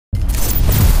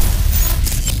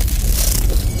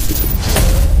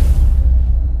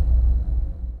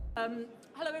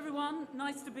Hello everyone,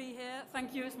 nice to be here.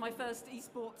 Thank you, it's my first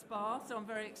esports bar, so I'm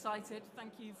very excited.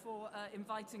 Thank you for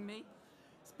inviting me.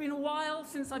 It's been a while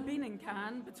since I've been in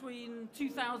Cannes. Between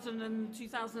 2000 and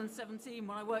 2017,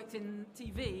 when I worked in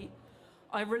TV,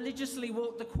 I religiously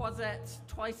walked the Croisette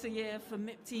twice a year for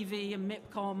MIP TV and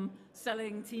MIPCOM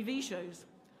selling TV shows.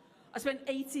 I spent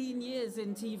 18 years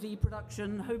in TV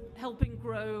production, helping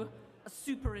grow a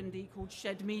super indie called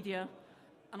Shed Media,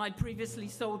 and I'd previously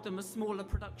sold them a smaller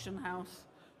production house.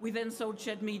 We then sold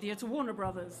Shed Media to Warner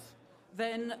Brothers,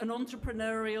 then an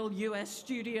entrepreneurial US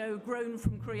studio grown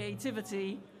from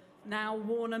creativity, now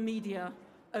Warner Media,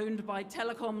 owned by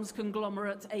telecoms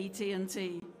conglomerate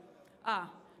AT&T.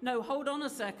 No, hold on a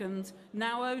second,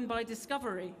 now owned by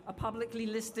Discovery, a publicly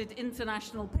listed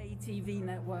international pay TV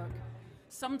network.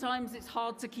 Sometimes it's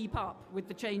hard to keep up with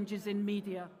the changes in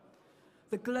media.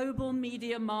 The global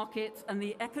media market and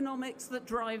the economics that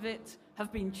drive it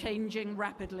have been changing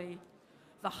rapidly.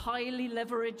 The highly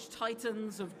leveraged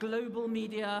titans of global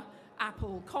media,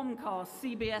 Apple, Comcast,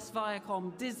 CBS,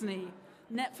 Viacom, Disney,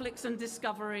 Netflix and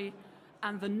Discovery,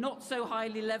 and the not so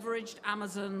highly leveraged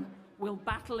Amazon will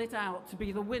battle it out to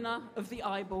be the winner of the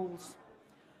eyeballs.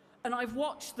 And I've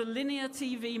watched the linear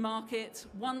TV market,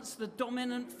 once the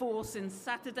dominant force in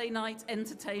Saturday night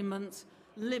entertainment,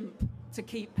 limp to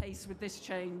keep pace with this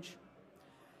change.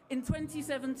 In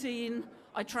 2017,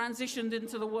 I transitioned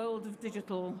into the world of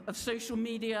digital, of social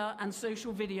media and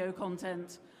social video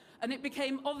content, and it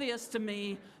became obvious to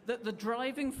me that the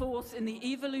driving force in the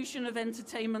evolution of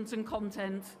entertainment and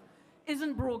content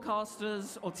isn't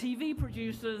broadcasters or TV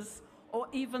producers or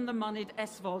even the moneyed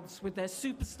SVODs with their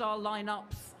superstar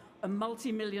lineups and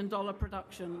multi-million-dollar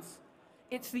productions.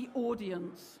 It's the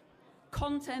audience.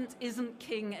 Content isn't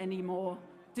king anymore.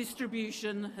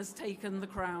 Distribution has taken the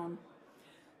crown.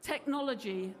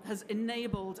 Technology has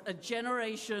enabled a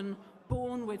generation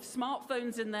born with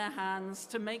smartphones in their hands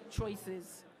to make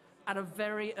choices at a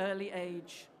very early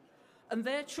age. And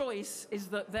their choice is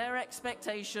that their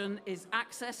expectation is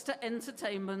access to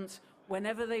entertainment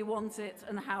whenever they want it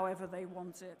and however they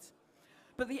want it.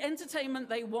 But the entertainment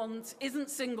they want isn't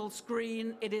single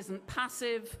screen, it isn't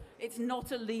passive, it's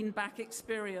not a lean-back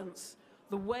experience.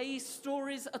 The way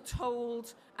stories are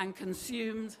told and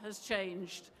consumed has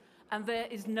changed, and there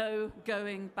is no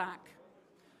going back.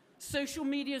 Social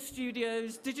media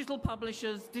studios, digital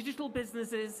publishers, digital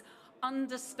businesses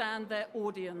understand their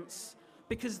audience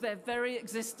because their very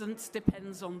existence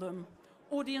depends on them.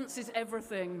 Audience is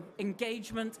everything: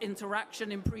 engagement,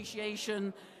 interaction,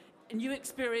 appreciation, and you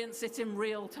experience it in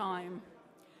real time.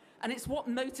 And it's what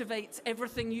motivates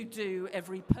everything you do,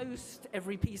 every post,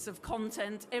 every piece of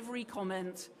content, every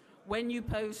comment, when you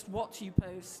post, what you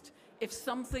post. If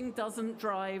something doesn't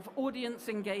drive audience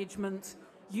engagement,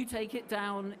 you take it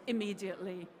down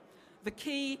immediately. The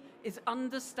key is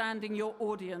understanding your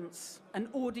audience, an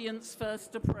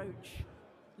audience-first approach,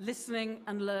 listening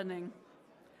and learning.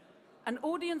 An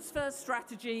audience-first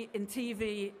strategy in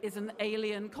TV is an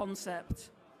alien concept.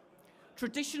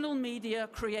 Traditional media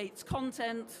creates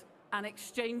content and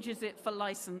exchanges it for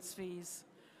license fees.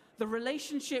 The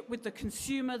relationship with the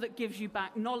consumer that gives you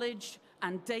back knowledge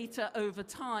and data over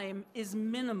time is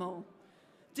minimal.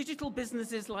 Digital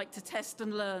businesses like to test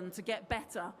and learn, to get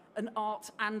better, an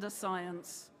art and a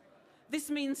science. This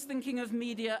means thinking of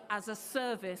media as a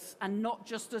service and not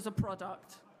just as a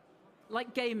product,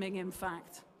 like gaming, in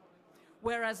fact.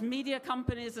 Whereas media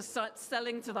companies are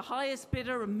selling to the highest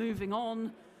bidder and moving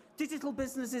on, digital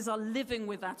businesses are living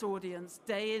with that audience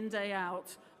day in, day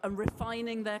out, and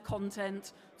refining their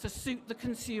content to suit the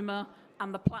consumer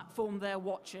and the platform they're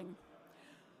watching.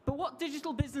 But what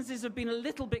digital businesses have been a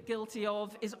little bit guilty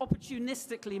of is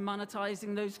opportunistically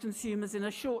monetizing those consumers in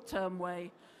a short-term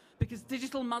way, because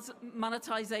digital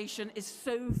monetization is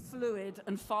so fluid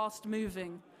and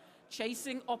fast-moving.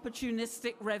 Chasing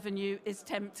opportunistic revenue is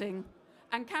tempting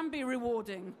and can be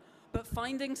rewarding, but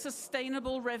finding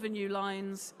sustainable revenue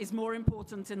lines is more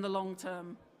important in the long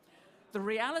term. The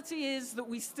reality is that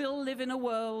we still live in a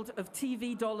world of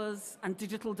TV dollars and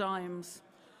digital dimes.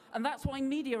 And that's why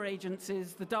media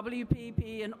agencies, the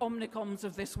WPP and Omnicoms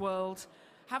of this world,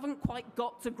 haven't quite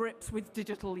got to grips with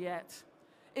digital yet.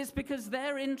 It's because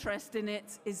their interest in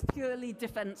it is purely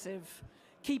defensive,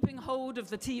 keeping hold of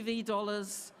the TV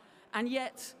dollars, and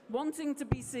yet wanting to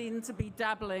be seen to be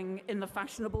dabbling in the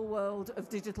fashionable world of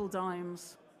digital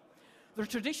dimes. The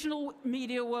traditional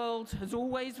media world has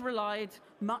always relied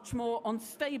much more on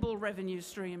stable revenue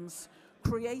streams,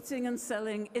 creating and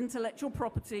selling intellectual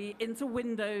property into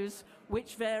windows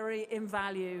which vary in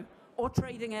value, or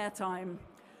trading airtime.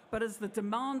 But as the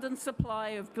demand and supply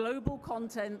of global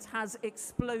content has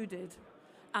exploded,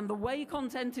 and the way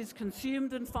content is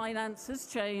consumed and financed has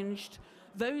changed,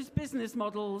 those business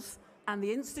models and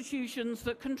the institutions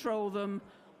that control them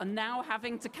are now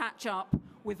having to catch up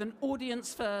with an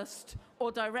audience-first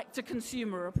or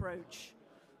direct-to-consumer approach.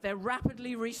 They're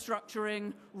rapidly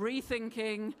restructuring,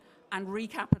 rethinking, and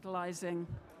recapitalizing.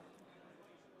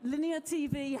 Linear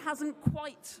TV hasn't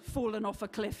quite fallen off a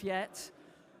cliff yet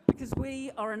because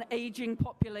we are an aging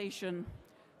population.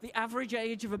 The average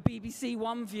age of a BBC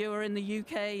One viewer in the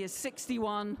UK is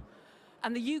 61,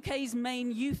 and the UK's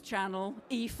main youth channel,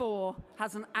 E4,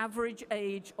 has an average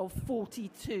age of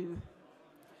 42.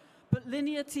 But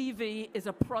linear TV is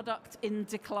a product in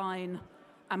decline,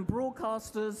 and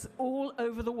broadcasters all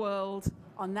over the world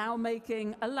are now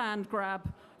making a land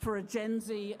grab for a Gen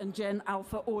Z and Gen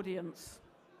Alpha audience.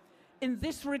 In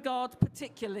this regard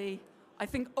particularly, I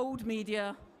think old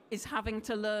media is having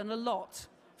to learn a lot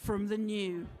from the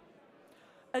new.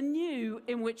 A new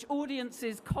in which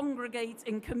audiences congregate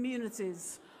in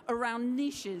communities around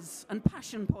niches and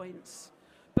passion points,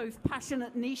 both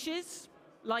passionate niches,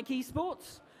 like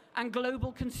esports, and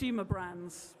global consumer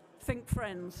brands, think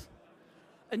Friends.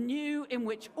 A new in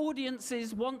which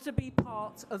audiences want to be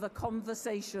part of a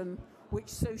conversation which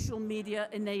social media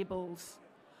enables.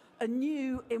 A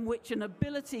new in which an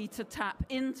ability to tap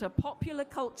into popular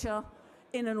culture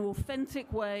in an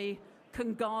authentic way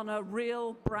can garner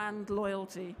real brand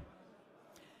loyalty.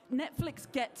 Netflix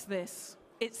gets this.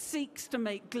 It seeks to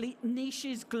make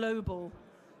niches global,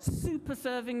 super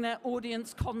serving their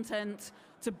audience content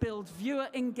to build viewer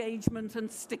engagement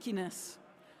and stickiness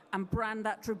and brand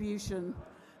attribution.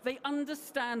 They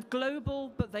understand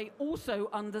global, but they also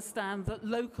understand that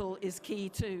local is key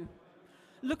too.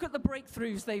 Look at the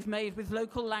breakthroughs they've made with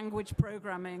local language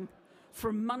programming,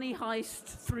 from Money Heist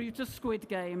through to Squid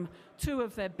Game, two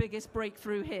of their biggest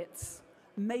breakthrough hits,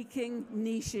 making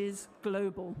niches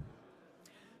global.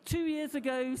 2 years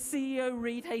ago, CEO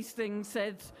Reed Hastings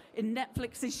said in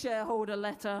Netflix's shareholder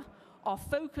letter, "Our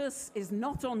focus is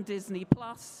not on Disney+,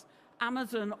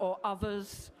 Amazon or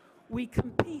others. We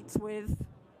compete with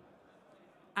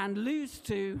and lose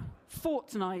to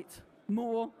Fortnite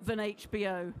more than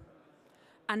HBO."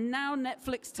 And now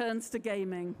Netflix turns to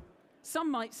gaming.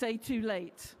 Some might say too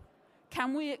late.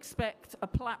 Can we expect a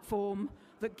platform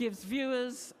that gives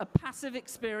viewers a passive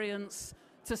experience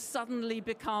to suddenly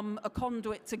become a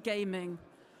conduit to gaming,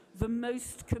 the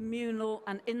most communal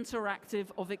and interactive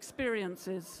of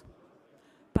experiences?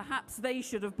 Perhaps they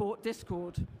should have bought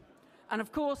Discord. And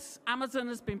of course, Amazon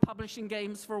has been publishing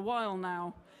games for a while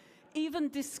now. Even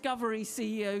Discovery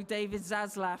CEO David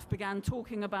Zaslav began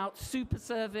talking about super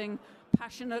serving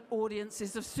passionate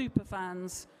audiences of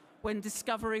superfans when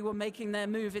Discovery were making their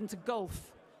move into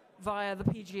golf via the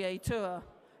PGA Tour.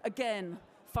 Again,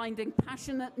 finding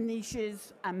passionate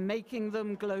niches and making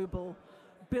them global,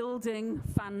 building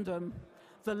fandom.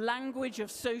 The language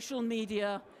of social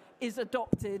media is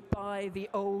adopted by the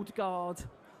old guard.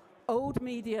 Old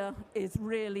media is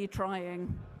really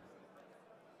trying.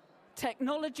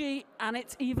 Technology and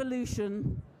its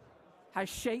evolution has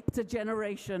shaped a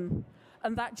generation,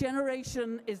 and that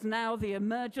generation is now the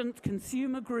emergent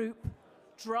consumer group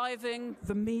driving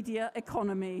the media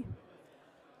economy.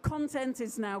 Content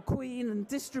is now queen and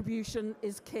distribution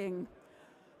is king.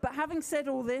 But having said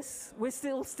all this, we're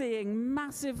still seeing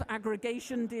massive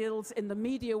aggregation deals in the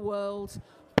media world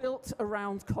built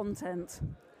around content.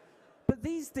 But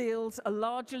these deals are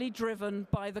largely driven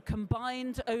by the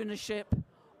combined ownership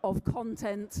of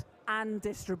content and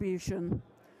distribution.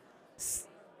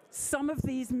 Some of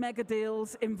these mega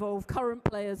deals involve current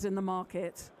players in the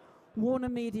market: Warner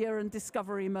Media and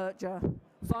Discovery merger,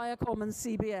 Viacom and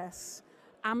CBS,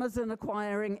 Amazon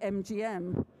acquiring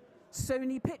MGM,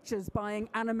 Sony Pictures buying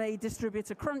anime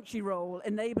distributor Crunchyroll,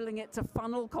 enabling it to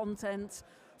funnel content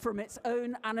from its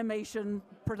own animation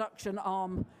production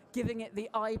arm, giving it the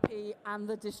IP and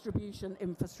the distribution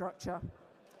infrastructure.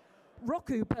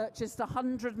 Roku purchased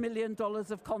 $100 million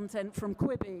of content from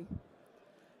Quibi.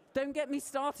 Don't get me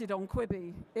started on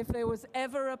Quibi. If there was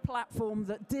ever a platform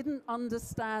that didn't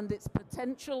understand its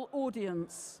potential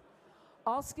audience,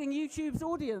 asking YouTube's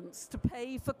audience to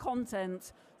pay for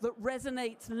content that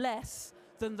resonates less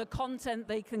than the content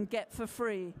they can get for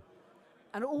free.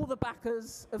 And all the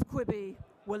backers of Quibi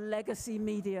were legacy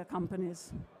media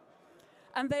companies.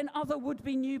 And then other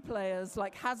would-be new players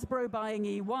like Hasbro buying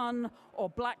E1 or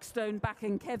Blackstone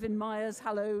backing Kevin Meyer's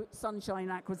Hello Sunshine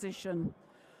acquisition.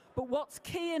 But what's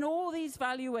key in all these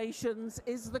valuations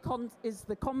is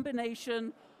the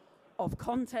combination of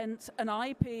content and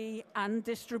IP and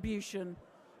distribution,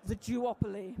 the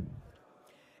duopoly.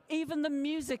 Even the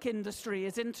music industry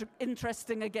is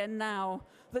interesting again now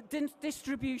that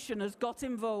distribution has got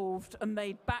involved and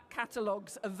made back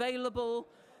catalogues available,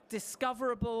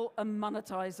 discoverable and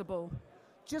monetizable.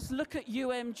 Just look at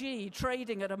UMG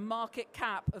trading at a market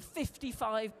cap of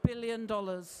 $55 billion,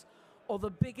 or the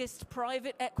biggest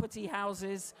private equity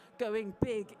houses going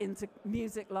big into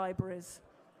music libraries.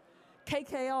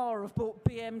 KKR have bought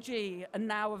BMG and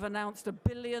now have announced a $1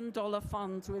 billion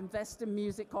fund to invest in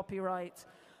music copyright.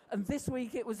 And this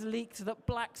week it was leaked that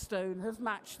Blackstone have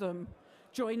matched them,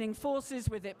 joining forces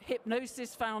with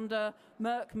Hypnosis founder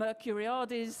Merck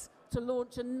Mercuriadis to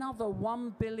launch another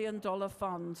 $1 billion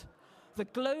fund. The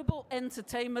global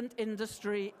entertainment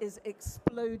industry is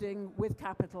exploding with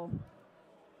capital.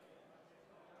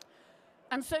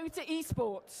 And so to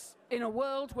esports, in a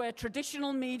world where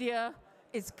traditional media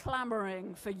is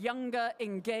clamoring for younger,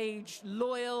 engaged,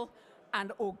 loyal,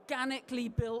 and organically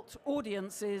built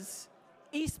audiences,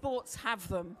 esports have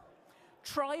them.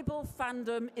 Tribal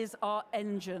fandom is our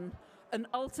engine, and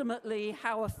ultimately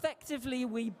how effectively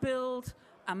we build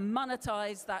and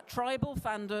monetize that tribal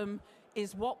fandom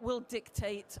is what will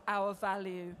dictate our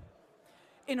value.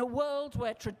 In a world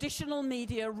where traditional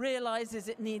media realizes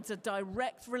it needs a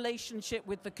direct relationship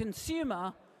with the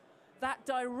consumer, that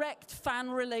direct fan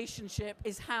relationship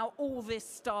is how all this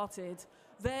started.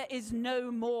 There is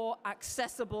no more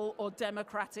accessible or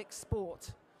democratic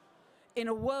sport. In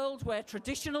a world where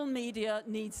traditional media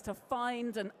needs to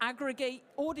find and aggregate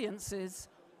audiences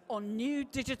on new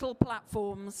digital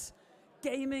platforms,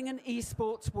 gaming and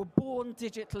esports were born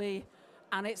digitally,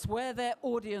 and it's where their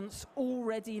audience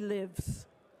already lives,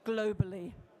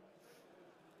 globally.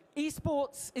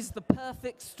 Esports is the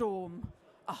perfect storm,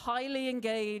 a highly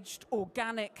engaged,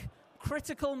 organic,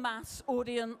 critical mass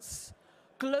audience,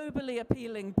 globally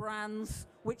appealing brands,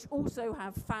 which also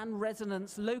have fan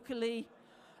resonance locally,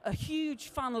 a huge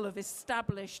funnel of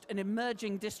established and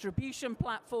emerging distribution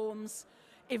platforms,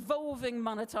 evolving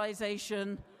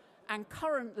monetization, and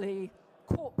currently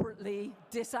corporately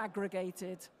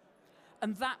disaggregated.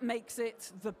 And that makes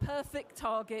it the perfect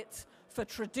target for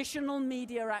traditional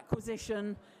media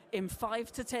acquisition in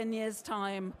 5 to 10 years'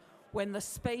 time, when the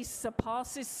space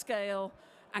surpasses scale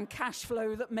and cash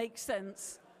flow that makes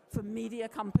sense for media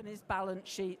companies' balance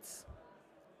sheets.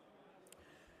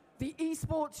 The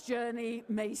esports journey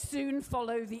may soon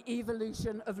follow the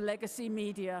evolution of legacy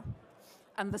media,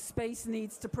 and the space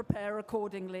needs to prepare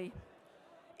accordingly.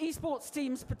 Esports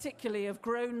teams particularly have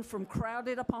grown from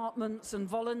crowded apartments and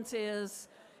volunteers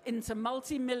into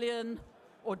multi-million,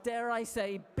 or dare I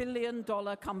say,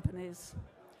 billion-dollar companies.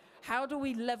 How do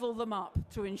we level them up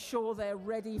to ensure they're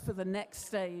ready for the next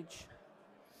stage?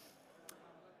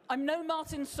 I'm no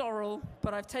Martin Sorrell,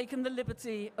 but I've taken the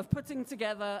liberty of putting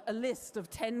together a list of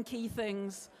 10 key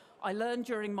things I learned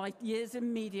during my years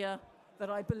in media that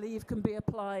I believe can be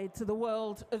applied to the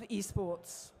world of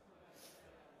esports.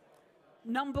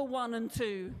 Number 1 and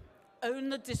 2, own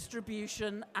the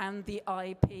distribution and the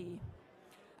IP.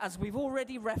 As we've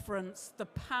already referenced, the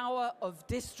power of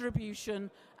distribution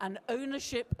and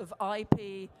ownership of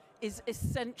IP is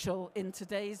essential in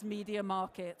today's media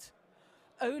market.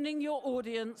 Owning your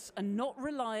audience and not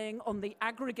relying on the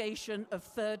aggregation of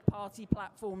third-party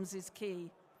platforms is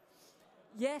key.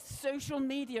 Yes, social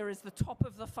media is the top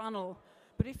of the funnel,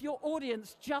 but if your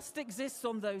audience just exists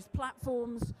on those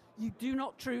platforms, you do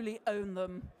not truly own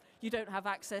them. You don't have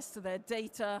access to their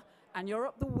data, and you're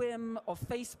at the whim of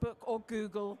Facebook or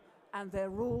Google and their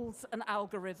rules and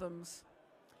algorithms.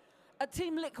 At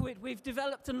Team Liquid, we've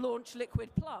developed and launched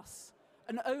Liquid Plus,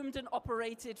 an owned and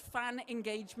operated fan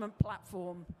engagement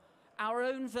platform, our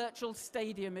own virtual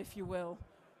stadium, if you will,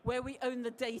 where we own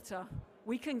the data.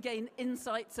 We can gain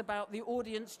insights about the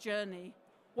audience journey,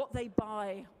 what they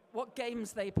buy, what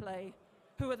games they play,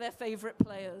 who are their favorite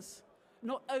players.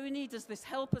 Not only does this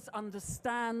help us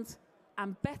understand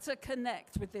and better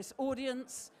connect with this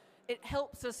audience, it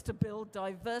helps us to build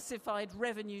diversified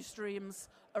revenue streams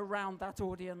around that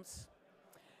audience.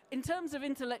 In terms of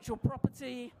intellectual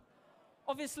property,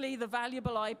 obviously the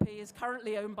valuable IP is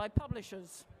currently owned by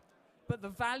publishers, but the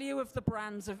value of the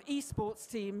brands of esports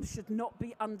teams should not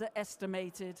be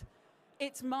underestimated.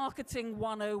 It's marketing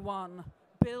 101.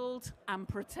 Build and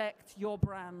protect your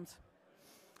brand.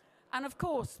 And of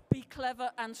course, be clever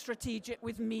and strategic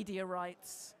with media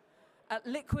rights. At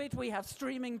Liquid, we have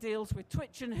streaming deals with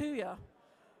Twitch and Huya,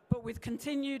 but with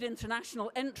continued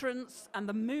international entrance and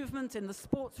the movement in the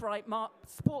sports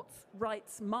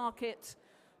rights market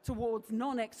towards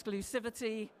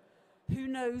non-exclusivity, who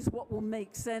knows what will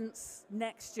make sense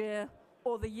next year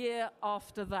or the year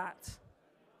after that.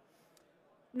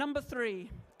 Number 3,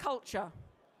 culture.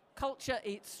 culture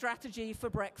eats strategy for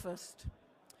breakfast.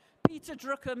 Peter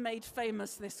Drucker made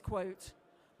famous this quote,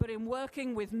 but in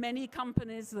working with many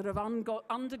companies that have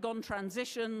undergone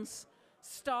transitions,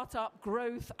 startup,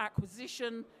 growth,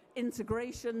 acquisition,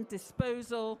 integration,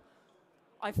 disposal,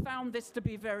 I found this to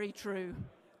be very true.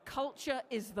 Culture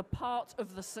is the part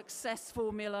of the success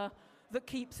formula that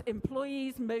keeps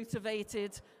employees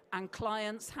motivated and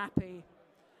clients happy.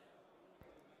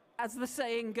 As the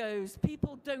saying goes,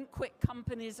 people don't quit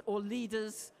companies or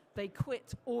leaders, they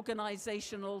quit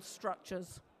organizational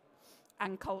structures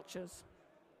and cultures.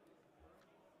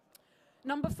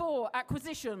 Number 4,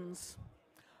 acquisitions.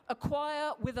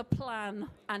 Acquire with a plan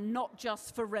and not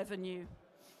just for revenue.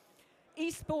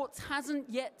 Esports hasn't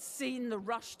yet seen the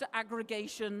rush to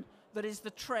aggregation that is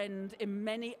the trend in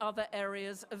many other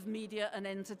areas of media and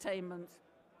entertainment.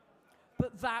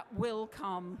 But that will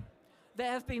come.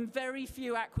 There have been very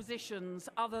few acquisitions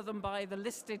other than by the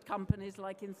listed companies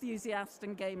like Enthusiast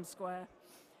and GameSquare.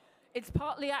 It's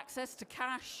partly access to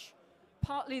cash,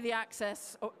 partly the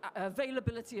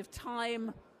availability of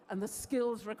time and the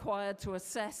skills required to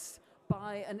assess,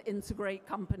 buy and integrate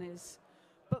companies.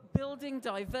 But building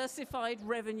diversified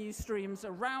revenue streams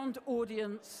around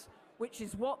audience, which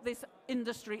is what this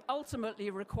industry ultimately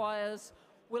requires,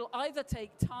 will either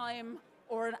take time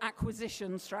or an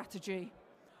acquisition strategy.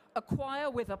 Acquire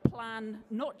with a plan,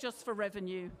 not just for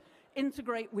revenue.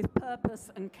 Integrate with purpose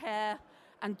and care,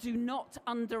 and do not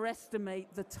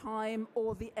underestimate the time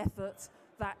or the effort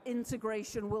that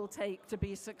integration will take to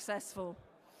be successful.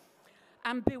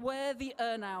 And beware the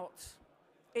earnout.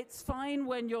 It's fine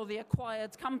when you're the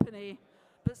acquired company,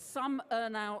 but some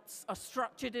earnouts are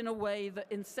structured in a way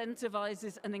that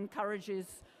incentivizes and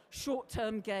encourages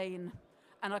short-term gain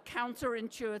and are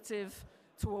counterintuitive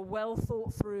to a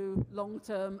well-thought-through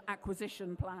long-term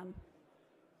acquisition plan.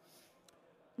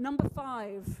 Number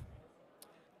 5,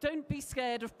 don't be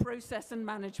scared of process and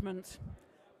management.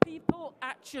 People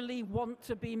actually want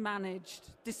to be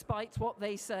managed, despite what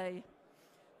they say.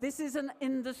 This is an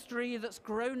industry that's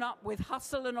grown up with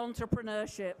hustle and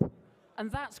entrepreneurship,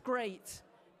 and that's great.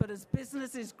 But as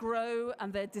businesses grow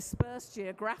and they're dispersed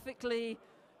geographically,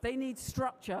 they need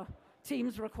structure.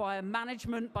 Teams require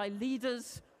management by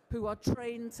leaders who are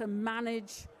trained to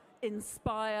manage,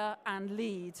 inspire, and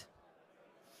lead.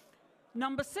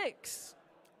 Number 6,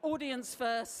 audience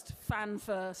first, fan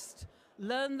first.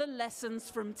 Learn the lessons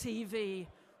from TV,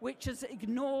 which has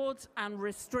ignored and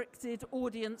restricted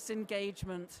audience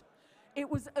engagement. It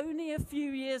was only a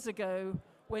few years ago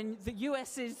when the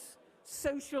US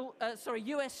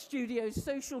Studios'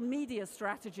 social media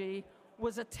strategy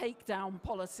was a takedown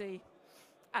policy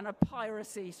and a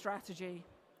piracy strategy.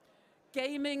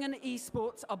 Gaming and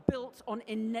esports are built on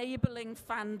enabling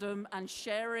fandom and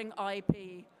sharing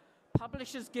IP.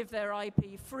 Publishers give their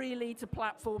IP freely to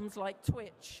platforms like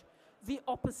Twitch, the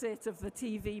opposite of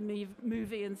the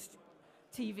movie and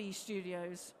TV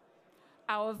studios.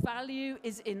 Our value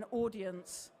is in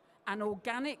audience. An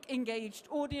organic, engaged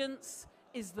audience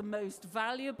is the most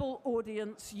valuable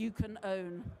audience you can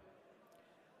own.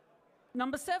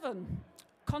 Number 7,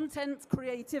 content,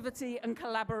 creativity, and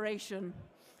collaboration.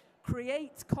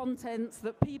 Create content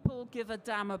that people give a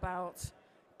damn about.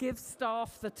 Give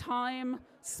staff the time,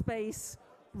 space,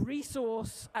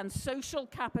 resource, and social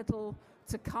capital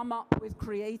to come up with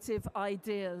creative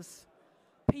ideas.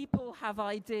 People have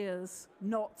ideas,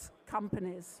 not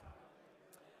companies.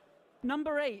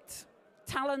 Number 8,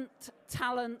 talent,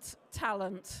 talent,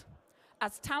 talent.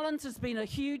 As talent has been a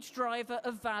huge driver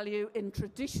of value in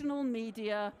traditional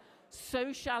media,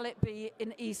 so shall it be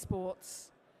in esports.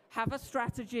 Have a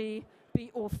strategy,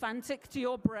 be authentic to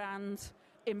your brand,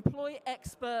 employ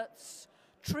experts,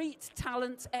 treat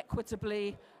talent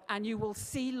equitably, and you will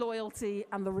see loyalty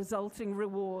and the resulting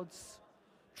rewards.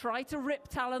 Try to rip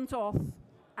talent off,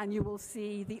 and you will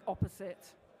see the opposite.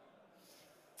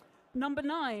 Number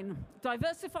 9,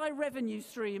 diversify revenue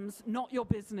streams, not your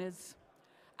business.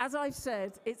 As I've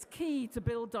said, it's key to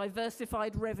build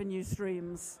diversified revenue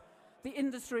streams. The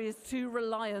industry is too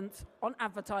reliant on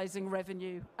advertising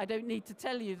revenue. I don't need to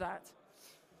tell you that.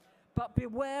 But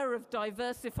beware of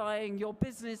diversifying your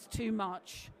business too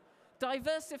much.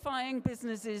 Diversifying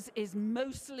businesses is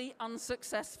mostly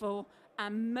unsuccessful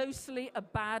and mostly a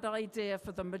bad idea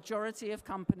for the majority of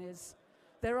companies.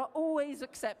 There are always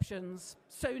exceptions,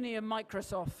 Sony and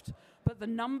Microsoft, but the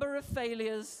number of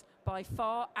failures by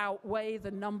far outweigh the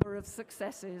number of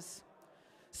successes.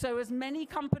 So as many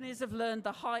companies have learned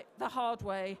the hard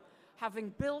way,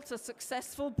 having built a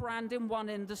successful brand in one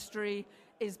industry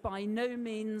is by no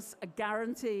means a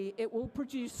guarantee it will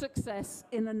produce success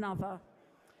in another.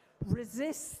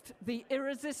 Resist the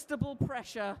irresistible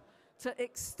pressure to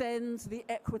extend the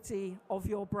equity of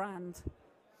your brand.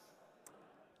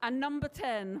 And number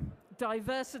 10,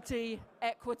 diversity,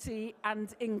 equity,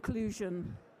 and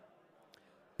inclusion.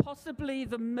 Possibly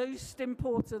the most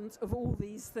important of all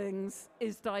these things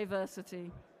is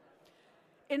diversity.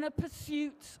 In a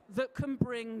pursuit that can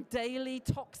bring daily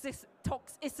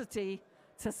toxicity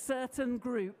to certain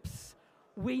groups,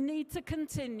 we need to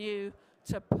continue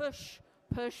to push,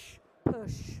 push,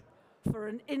 push for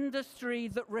an industry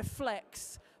that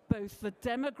reflects both the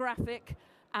demographic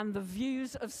and the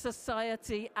views of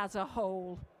society as a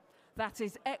whole, that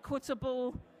is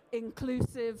equitable,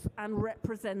 inclusive, and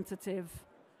representative.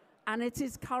 And it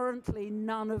is currently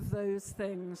none of those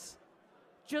things.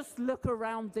 Just look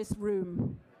around this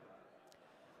room.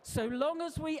 So long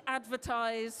as we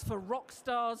advertise for rock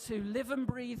stars who live and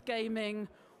breathe gaming,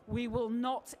 we will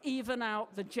not even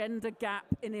out the gender gap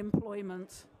in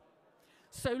employment.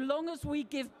 So long as we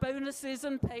give bonuses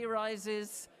and pay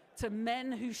rises to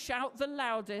men who shout the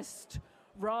loudest,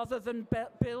 rather than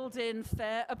build in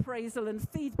fair appraisal and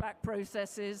feedback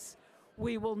processes,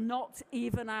 we will not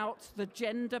even out the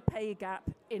gender pay gap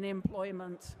in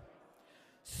employment.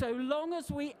 So long as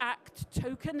we act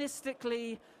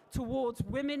tokenistically towards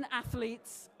women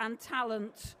athletes and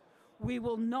talent, we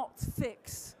will not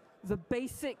fix the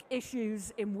basic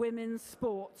issues in women's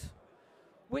sport,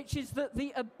 which is that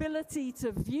the ability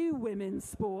to view women's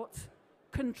sport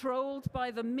controlled by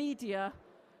the media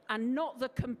and not the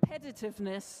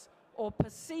competitiveness or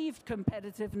perceived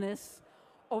competitiveness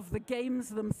of the games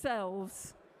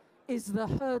themselves is the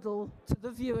hurdle to the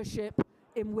viewership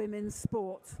in women's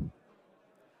sport.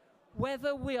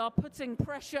 Whether we are putting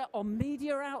pressure on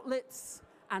media outlets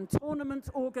and tournament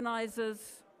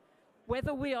organizers,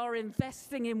 whether we are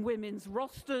investing in women's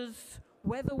rosters,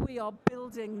 whether we are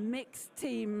building mixed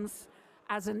teams,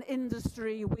 as an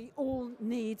industry, we all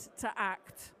need to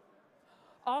act.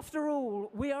 After all,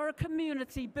 we are a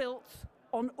community built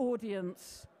on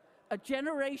audience, a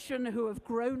generation who have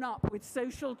grown up with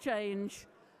social change,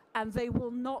 and they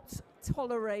will not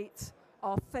tolerate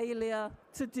our failure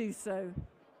to do so.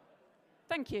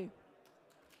 Thank you.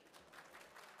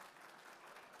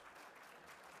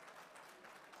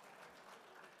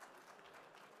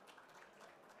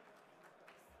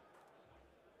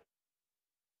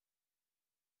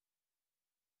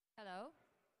 Hello.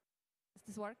 Does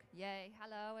this work? Yay.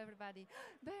 Hello, everybody.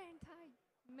 Bernd, hi.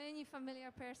 Many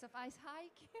familiar pairs of eyes. Hi,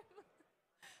 Kim.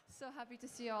 So happy to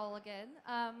see you all again.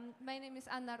 My name is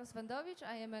Anna ROZWANDOWICZ.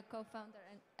 I am a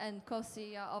co-founder and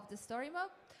co-CEO of the StoryMob.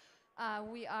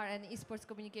 We are an esports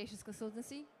communications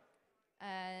consultancy.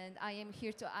 And I am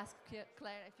here to ask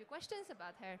Claire a few questions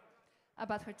about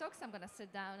her talks. I'm going to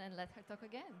sit down and let her talk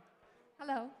again.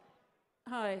 Hello.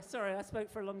 Hi, sorry, I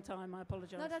spoke for a long time. I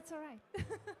apologize. No, that's all right.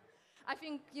 I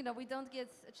think, we don't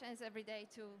get a chance every day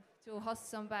to host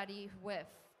somebody with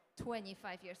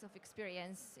 25 years of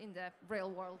experience in the real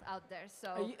world out there.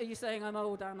 So are you saying I'm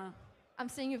old, Anna? I'm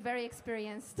saying you're very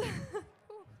experienced.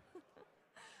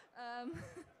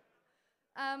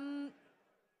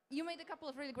 You made a couple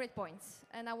of really great points,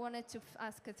 and I wanted to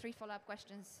ask 3 follow-up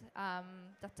questions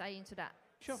that tie into that.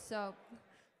 Sure. So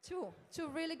two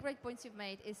really great points you've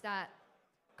made is that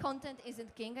content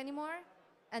isn't king anymore,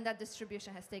 and that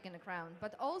distribution has taken the crown,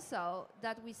 but also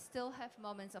that we still have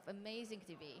moments of amazing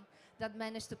TV that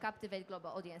manage to captivate global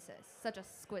audiences, such as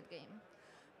Squid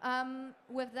Game.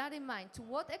 With that in mind, to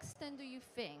what extent do you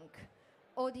think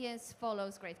audience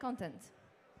follows great content?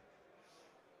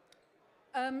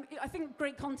 I think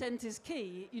great content is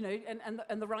key,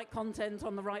 and the right content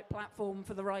on the right platform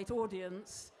for the right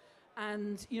audience.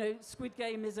 And Squid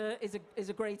Game is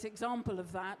a great example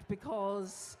of that,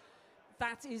 because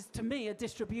that is, to me, a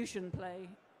distribution play.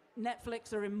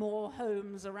 Netflix are in more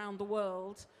homes around the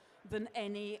world than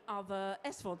any other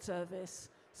SVOD service.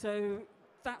 So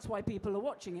that's why people are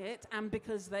watching it, and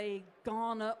because they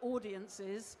garner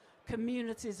audiences,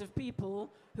 communities of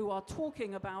people who are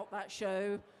talking about that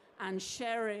show and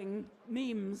sharing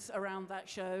memes around that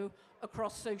show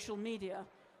across social media.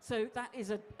 So that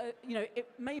is it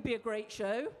may be a great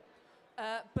show,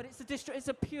 but it's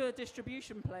a pure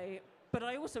distribution play. But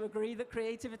I also agree that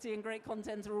creativity and great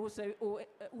content are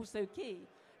also key.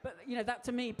 But that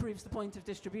to me proves the point of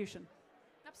distribution.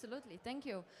 Absolutely, thank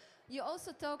you. You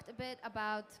also talked a bit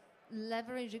about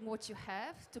leveraging what you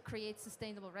have to create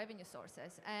sustainable revenue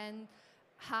sources, and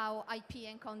how IP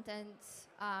and content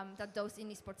that those in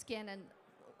esports can and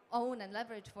own and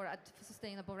leverage for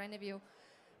sustainable revenue.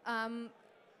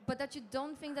 But that you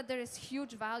don't think that there is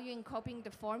huge value in copying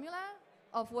the formula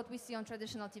of what we see on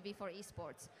traditional TV for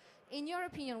esports. In your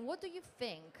opinion, what do you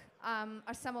think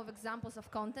are some of examples of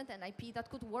content and IP that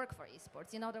could work for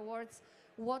esports? In other words,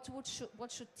 what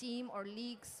should team or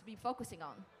leagues be focusing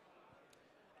on?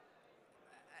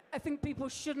 I think people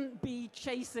shouldn't be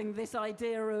chasing this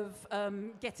idea of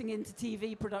getting into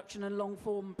TV production and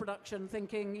long-form production,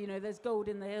 thinking, you know, there's gold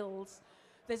in the hills.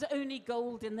 There's only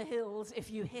gold in the hills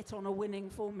if you hit on a winning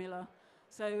formula.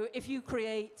 So if you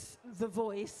create The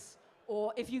Voice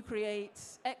or if you create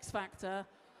X Factor,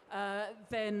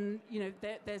 then, you know,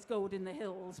 there's gold in the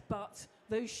hills. But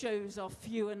those shows are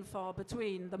few and far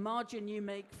between. The margin you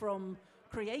make from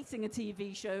creating a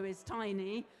TV show is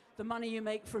tiny. The money you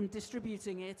make from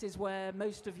distributing it is where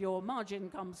most of your margin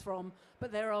comes from,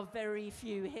 but there are very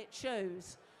few hit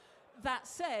shows. That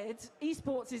said,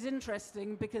 esports is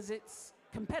interesting because it's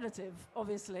competitive,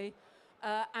 obviously,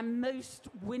 and most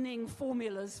winning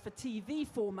formulas for TV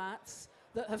formats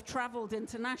that have traveled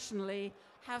internationally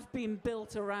have been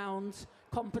built around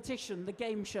competition, the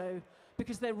game show,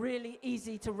 because they're really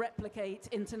easy to replicate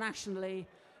internationally.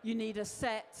 You need a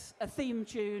set, a theme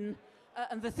tune,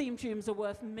 and the theme tunes are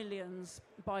worth millions,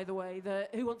 by the way. The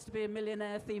Who Wants to Be a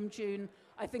Millionaire theme tune,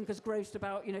 I think, has grossed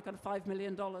about, you know, kind of $5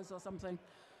 million or something.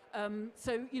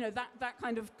 So, you know, that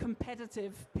kind of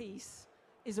competitive piece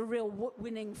is a real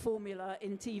winning formula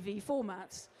in TV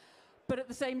formats. But at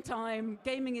the same time,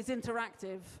 gaming is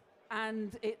interactive,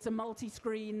 and it's a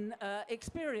multi-screen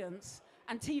experience,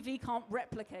 and TV can't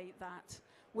replicate that,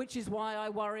 which is why I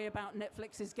worry about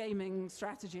Netflix's gaming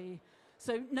strategy.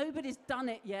 So nobody's done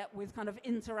it yet with kind of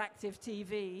interactive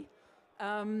TV,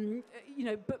 you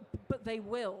know, but they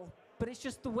will. But it's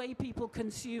just the way people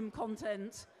consume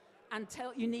content and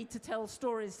you need to tell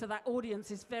stories to that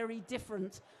audience is very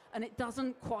different, and it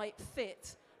doesn't quite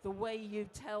fit the way you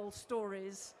tell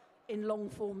stories in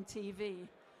long-form TV.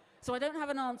 So I don't have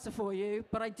an answer for you,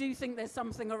 but I do think there's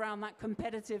something around that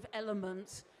competitive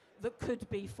element that could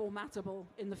be formatable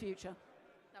in the future.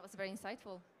 That was very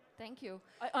insightful. Thank you.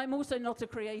 I'm also not a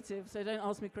creative, so don't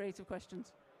ask me creative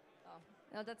questions. Oh,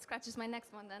 no, that scratches my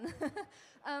next one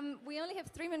then. We only have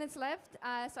 3 minutes left,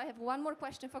 so I have one more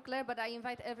question for Claire, but I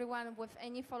invite everyone with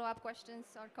any follow-up questions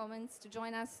or comments to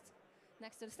join us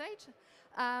next to the stage.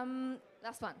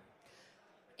 Last one.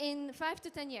 In 5 to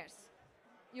 10 years,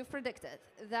 you've predicted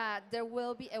that there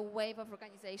will be a wave of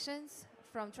organizations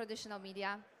from traditional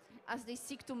media as they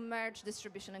seek to merge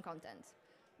distribution and content.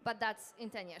 But that's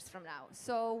in 10 years from now.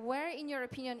 So where, in your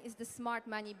opinion, is the smart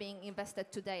money being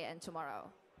invested today and tomorrow?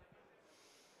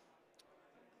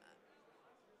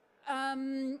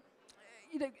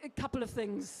 You know, a couple of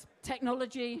things.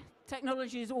 Technology.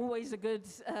 Technology is always a good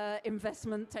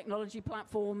investment. Technology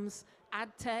platforms. Ad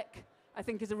tech, I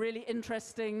think, is a really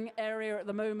interesting area at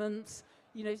the moment.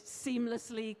 You know,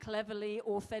 seamlessly, cleverly,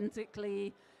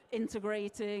 authentically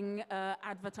integrating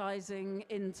advertising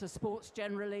into sports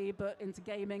generally, but into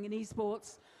gaming and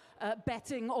esports.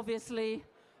 Betting, obviously,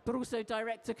 but also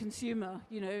direct-to-consumer.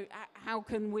 You know, how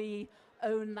can we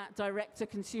own that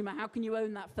direct-to-consumer? How can you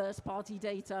own that first-party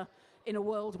data in a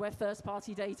world where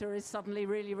first-party data is suddenly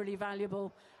really, really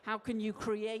valuable? How can you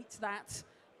create that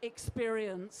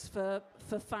experience for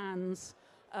fans?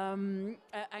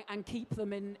 And keep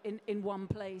them in one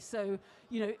place. So,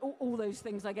 you know, all those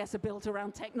things, I guess, are built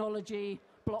around technology,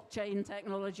 blockchain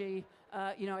technology,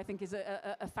 you know, I think is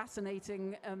a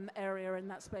fascinating area in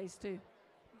that space too.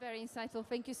 Very insightful.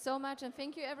 Thank you so much, and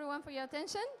thank you everyone for your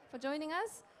attention, for joining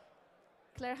us.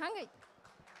 Claire Hungate.